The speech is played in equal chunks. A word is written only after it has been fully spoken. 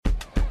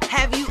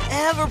Have you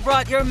ever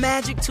brought your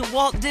magic to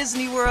Walt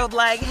Disney World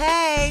like,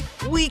 hey,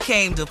 we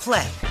came to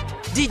play?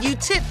 Did you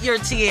tip your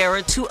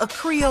tiara to a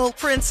Creole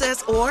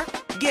princess or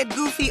get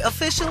goofy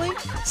officially?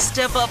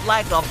 Step up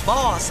like a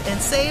boss and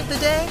save the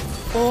day?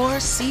 Or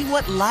see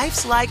what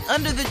life's like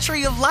under the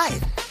tree of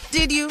life?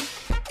 Did you?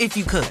 If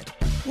you could.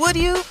 Would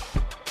you?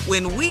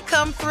 When we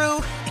come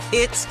through,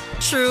 it's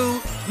true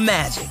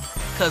magic.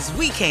 'Cause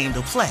we came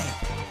to play.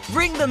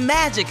 Bring the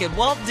magic at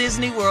Walt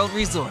Disney World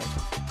Resort.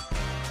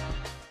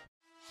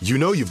 You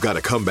know you've got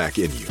a comeback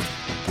in you.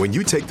 When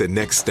you take the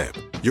next step,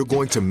 you're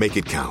going to make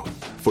it count.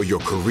 For your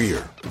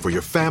career, for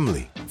your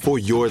family, for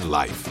your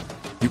life.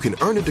 You can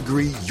earn a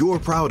degree you're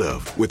proud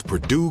of with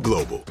Purdue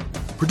Global.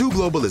 Purdue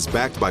Global is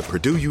backed by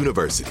Purdue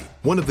University,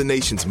 one of the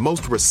nation's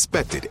most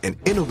respected and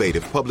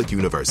innovative public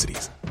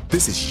universities.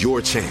 This is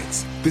your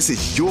chance. This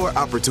is your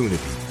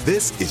opportunity.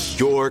 This is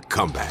your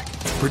comeback.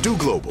 Purdue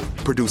Global,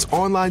 Purdue's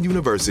online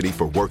university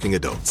for working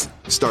adults.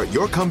 Start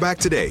your comeback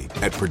today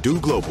at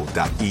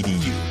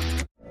purdueglobal.edu.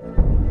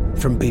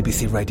 From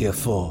BBC Radio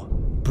 4,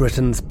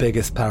 Britain's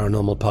biggest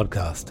paranormal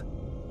podcast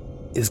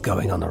is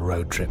going on a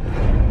road trip.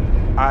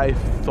 I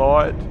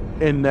thought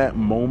in that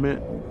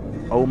moment,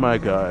 oh my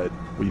God,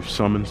 we've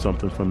summoned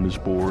something from this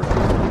board.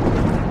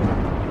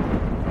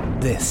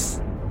 This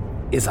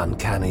is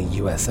Uncanny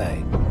USA.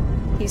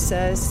 He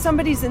says,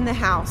 somebody's in the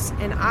house,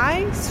 and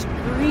I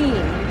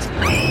screamed.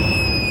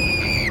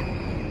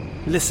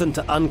 Listen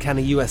to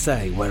Uncanny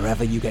USA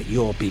wherever you get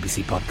your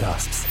BBC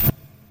podcasts,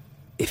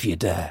 if you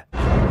dare.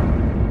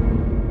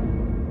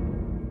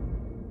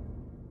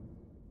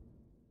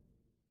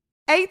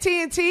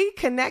 AT&T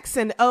connects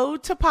an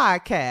ode to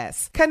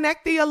podcasts.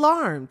 Connect the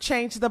alarm.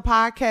 Change the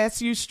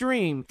podcast you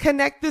stream.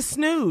 Connect the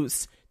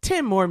snooze.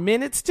 10 more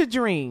minutes to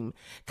dream.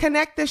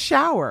 Connect the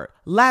shower.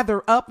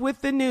 Lather up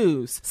with the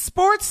news.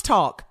 Sports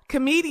talk,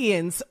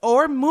 comedians,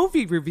 or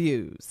movie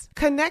reviews.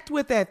 Connect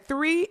with that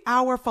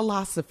 3-hour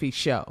philosophy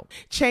show.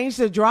 Change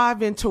the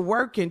drive into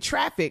work in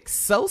traffic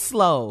so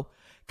slow.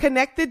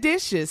 Connect the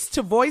dishes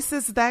to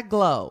voices that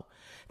glow.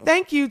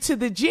 Thank you to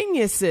the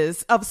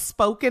geniuses of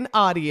spoken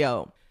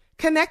audio.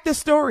 Connect the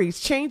stories,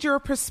 change your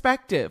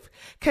perspective.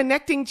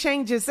 Connecting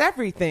changes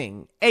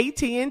everything.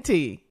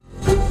 AT&T.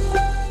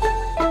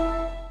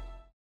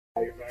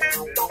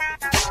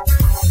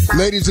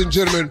 Ladies and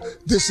gentlemen,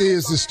 this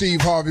is the Steve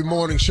Harvey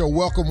Morning Show.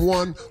 Welcome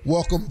one,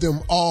 welcome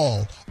them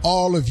all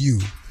of you.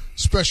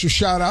 Special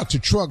shout out to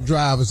truck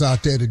drivers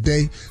out there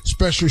today.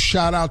 Special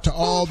shout out to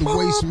all the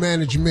waste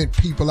management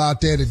people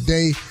out there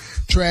today.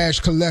 Trash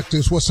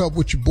collectors, what's up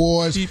with you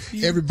boys?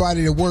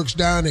 Everybody that works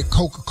down at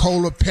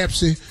Coca-Cola,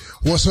 Pepsi,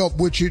 what's up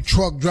with you?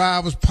 Truck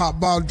drivers, pop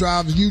bottle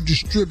drivers, you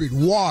distribute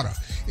water.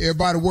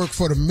 Everybody work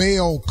for the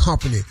mail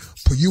company,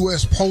 for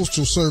U.S.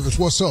 Postal Service,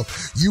 what's up?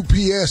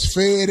 UPS,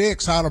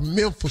 FedEx out of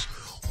Memphis,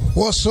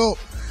 what's up?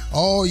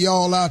 All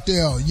y'all out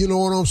there, you know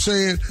what I'm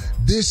saying?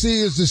 This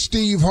is the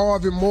Steve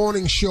Harvey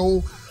Morning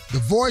Show. The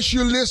voice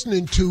you're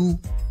listening to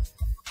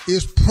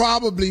is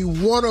probably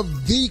one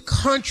of the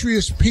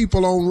countryest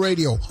people on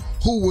radio,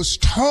 who was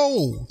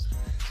told,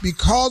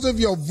 because of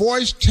your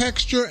voice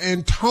texture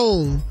and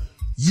tone,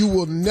 you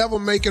will never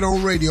make it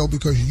on radio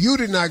because you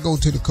did not go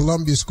to the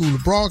Columbia School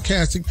of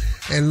Broadcasting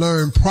and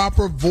learn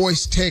proper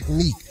voice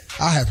technique.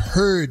 I have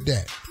heard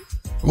that.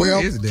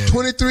 Well,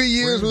 23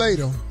 years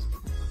later,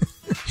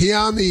 here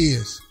I'm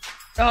is.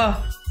 Say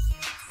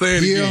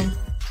it again.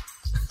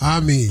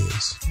 I'm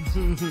is.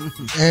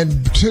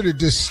 And to the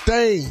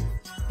disdain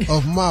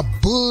of my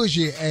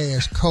bougie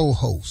ass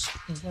co-host,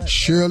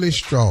 Shirley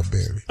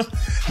Strawberry.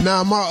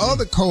 Now, my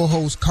other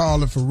co-host,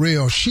 Carla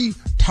Farrell, she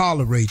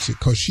tolerates it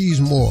because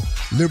she's more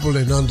liberal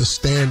and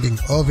understanding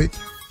of it.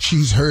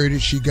 She's heard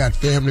it. She got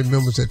family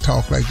members that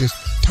talk like this.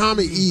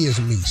 Tommy is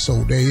me,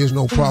 so there is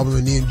no problem.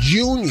 And then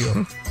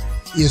Junior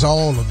is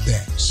all of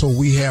that, so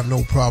we have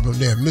no problem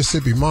there.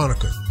 Mississippi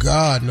Monica,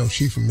 God knows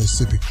she from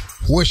Mississippi.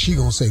 What's she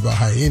gonna say about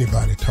how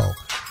anybody talk?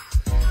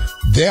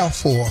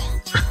 Therefore,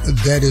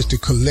 that is the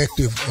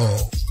collective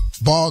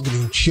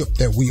bargaining chip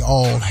that we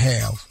all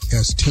have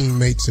as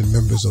teammates and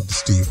members of the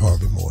Steve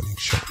Harvey Morning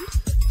Show.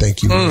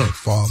 Thank you, Lord,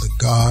 Father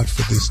God,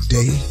 for this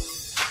day.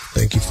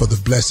 Thank you for the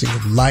blessing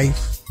of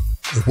life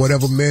and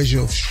whatever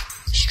measure of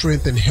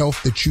strength and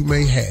health that you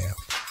may have.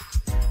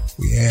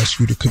 We ask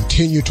you to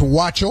continue to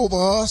watch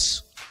over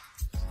us,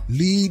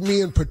 lead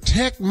me and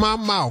protect my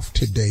mouth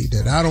today,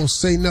 that I don't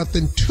say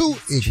nothing too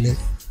ignorant,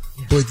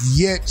 but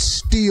yet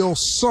still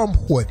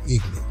somewhat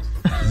ignorant.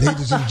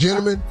 Ladies and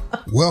gentlemen,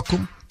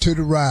 welcome to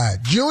the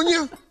ride.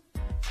 Junior,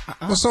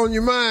 what's on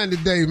your mind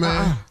today,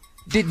 man?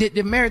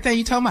 The married thing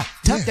you talking about?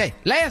 Tough day.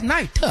 Last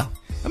night, tough.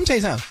 Let me tell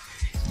you something.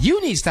 You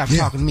need to stop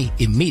talking to me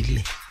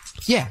immediately.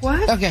 Yeah.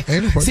 What? Okay.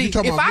 See, if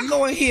I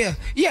go in here,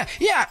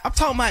 I'm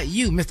talking about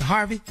you, Mr.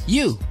 Harvey.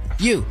 You.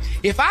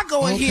 If I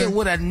go in here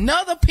with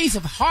another piece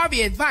of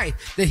Harvey advice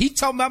that he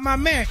talking about my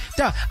marriage,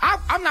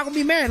 I'm not gonna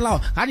be married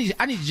long. I need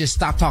to just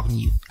stop talking to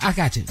you. I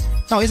got you.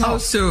 No, it's all.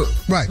 So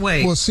right.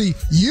 Wait. Well, see,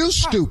 you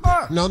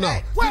stupid. No.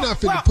 You're not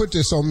finna put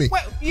this on me.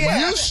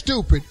 You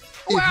stupid.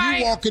 If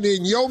you walking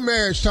in your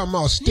marriage talking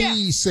about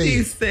Steve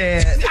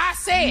said.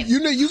 said. You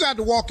know, you got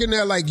to walk in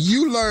there like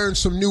you learned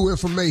some new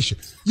information.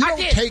 You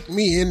don't take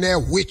me in there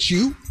with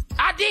you.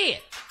 I did.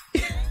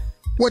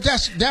 Well,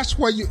 that's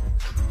why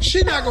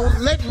she not going to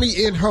let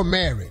me in her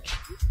marriage.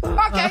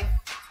 Okay.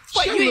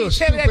 Some little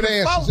stupid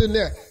asses in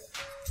there.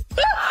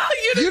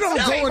 You don't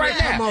go in there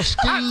talking about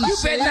Steve. You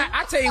better not.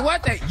 I tell you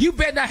what, you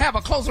better not have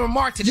a closing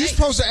remark today. You're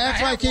supposed to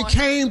act like it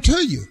came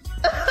to you.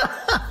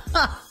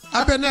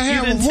 I better not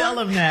have one. You didn't tell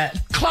him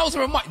that.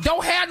 Closing remark.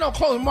 Don't have no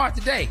closing remark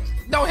today.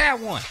 Don't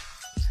have one.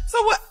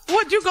 So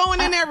what you going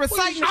in there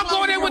reciting? I'm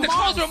going in with the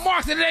closing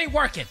remarks and it ain't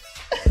working.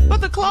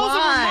 But the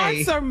closing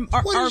remarks are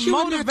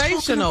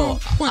motivational.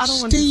 What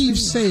Steve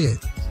said.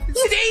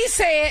 Steve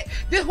said,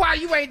 this is why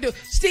you ain't do.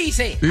 Steve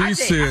said. He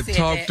said,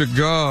 talk to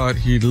God.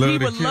 He would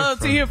love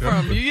to hear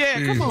from you.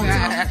 Yeah, come on.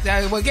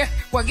 Well,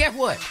 guess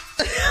what?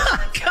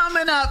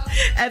 Coming up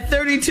at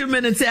 32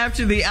 minutes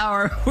after the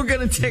hour, we're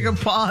going to take a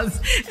pause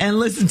and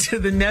listen to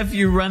the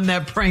nephew run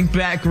that prank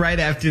back right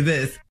after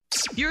this.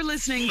 You're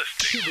listening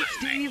to the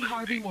Steve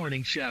Harvey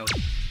Morning Show.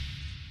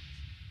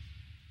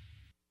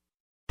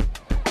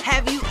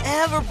 Have you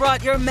ever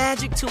brought your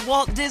magic to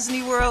Walt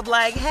Disney World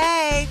like,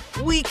 hey,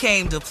 we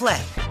came to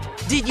play?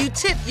 Did you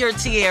tip your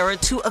tiara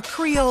to a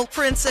Creole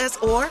princess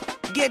or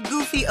get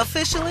goofy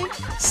officially?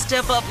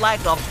 Step up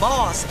like a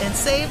boss and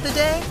save the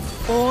day?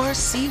 Or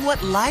see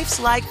what life's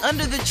like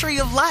under the tree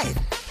of life?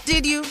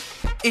 Did you?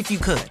 If you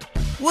could.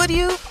 Would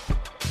you?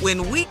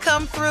 When we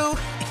come through,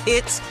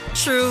 it's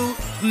true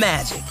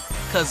magic.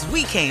 'Cause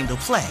we came to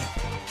play.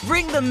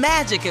 Bring the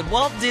magic at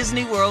Walt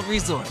Disney World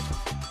Resort.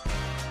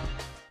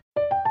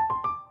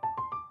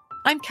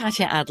 I'm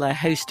Katya Adler,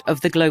 host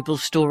of The Global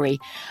Story.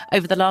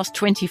 Over the last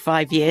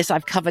 25 years,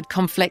 I've covered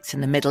conflicts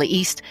in the Middle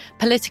East,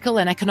 political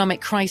and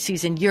economic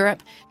crises in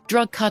Europe,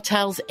 drug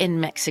cartels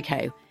in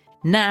Mexico.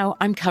 Now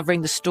I'm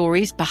covering the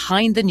stories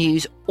behind the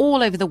news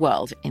all over the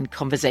world in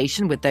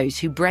conversation with those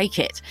who break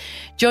it.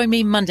 Join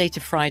me Monday to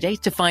Friday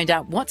to find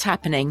out what's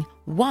happening,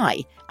 why,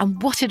 and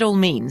what it all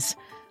means.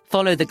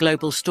 Follow The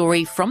Global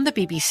Story from the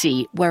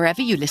BBC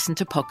wherever you listen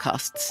to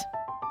podcasts.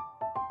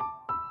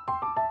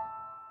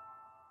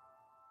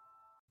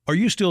 Are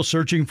you still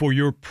searching for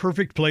your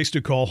perfect place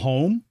to call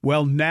home?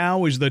 Well,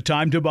 now is the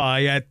time to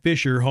buy at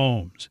Fisher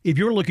Homes. If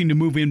you're looking to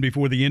move in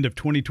before the end of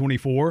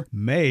 2024,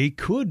 May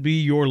could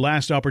be your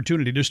last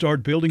opportunity to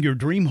start building your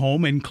dream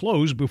home and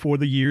close before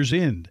the year's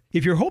end.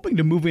 If you're hoping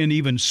to move in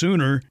even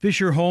sooner,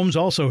 Fisher Homes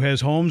also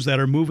has homes that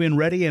are move-in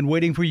ready and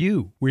waiting for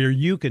you, where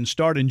you can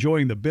start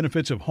enjoying the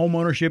benefits of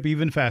homeownership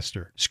even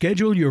faster.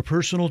 Schedule your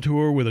personal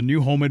tour with a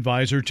new home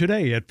advisor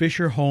today at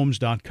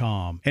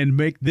FisherHomes.com and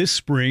make this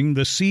spring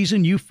the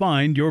season you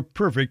find your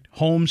perfect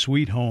home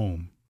sweet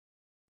home.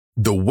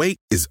 The wait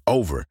is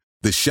over.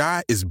 The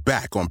Chi is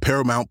back on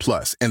Paramount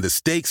Plus, and the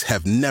stakes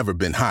have never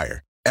been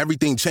higher.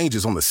 Everything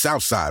changes on the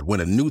South Side when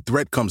a new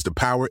threat comes to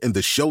power in the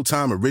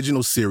Showtime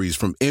original series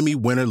from Emmy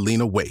winner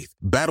Lena Waithe.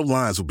 Battle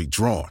lines will be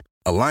drawn,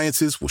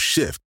 alliances will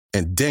shift,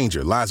 and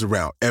danger lies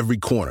around every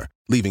corner,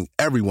 leaving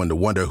everyone to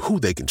wonder who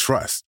they can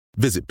trust.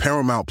 Visit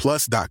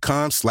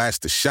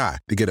ParamountPlus.com/The Chi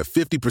to get a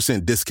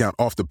 50% discount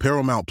off the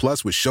Paramount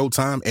Plus with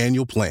Showtime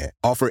annual plan.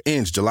 Offer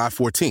ends July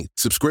 14th.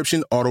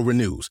 Subscription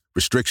auto-renews.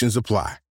 Restrictions apply.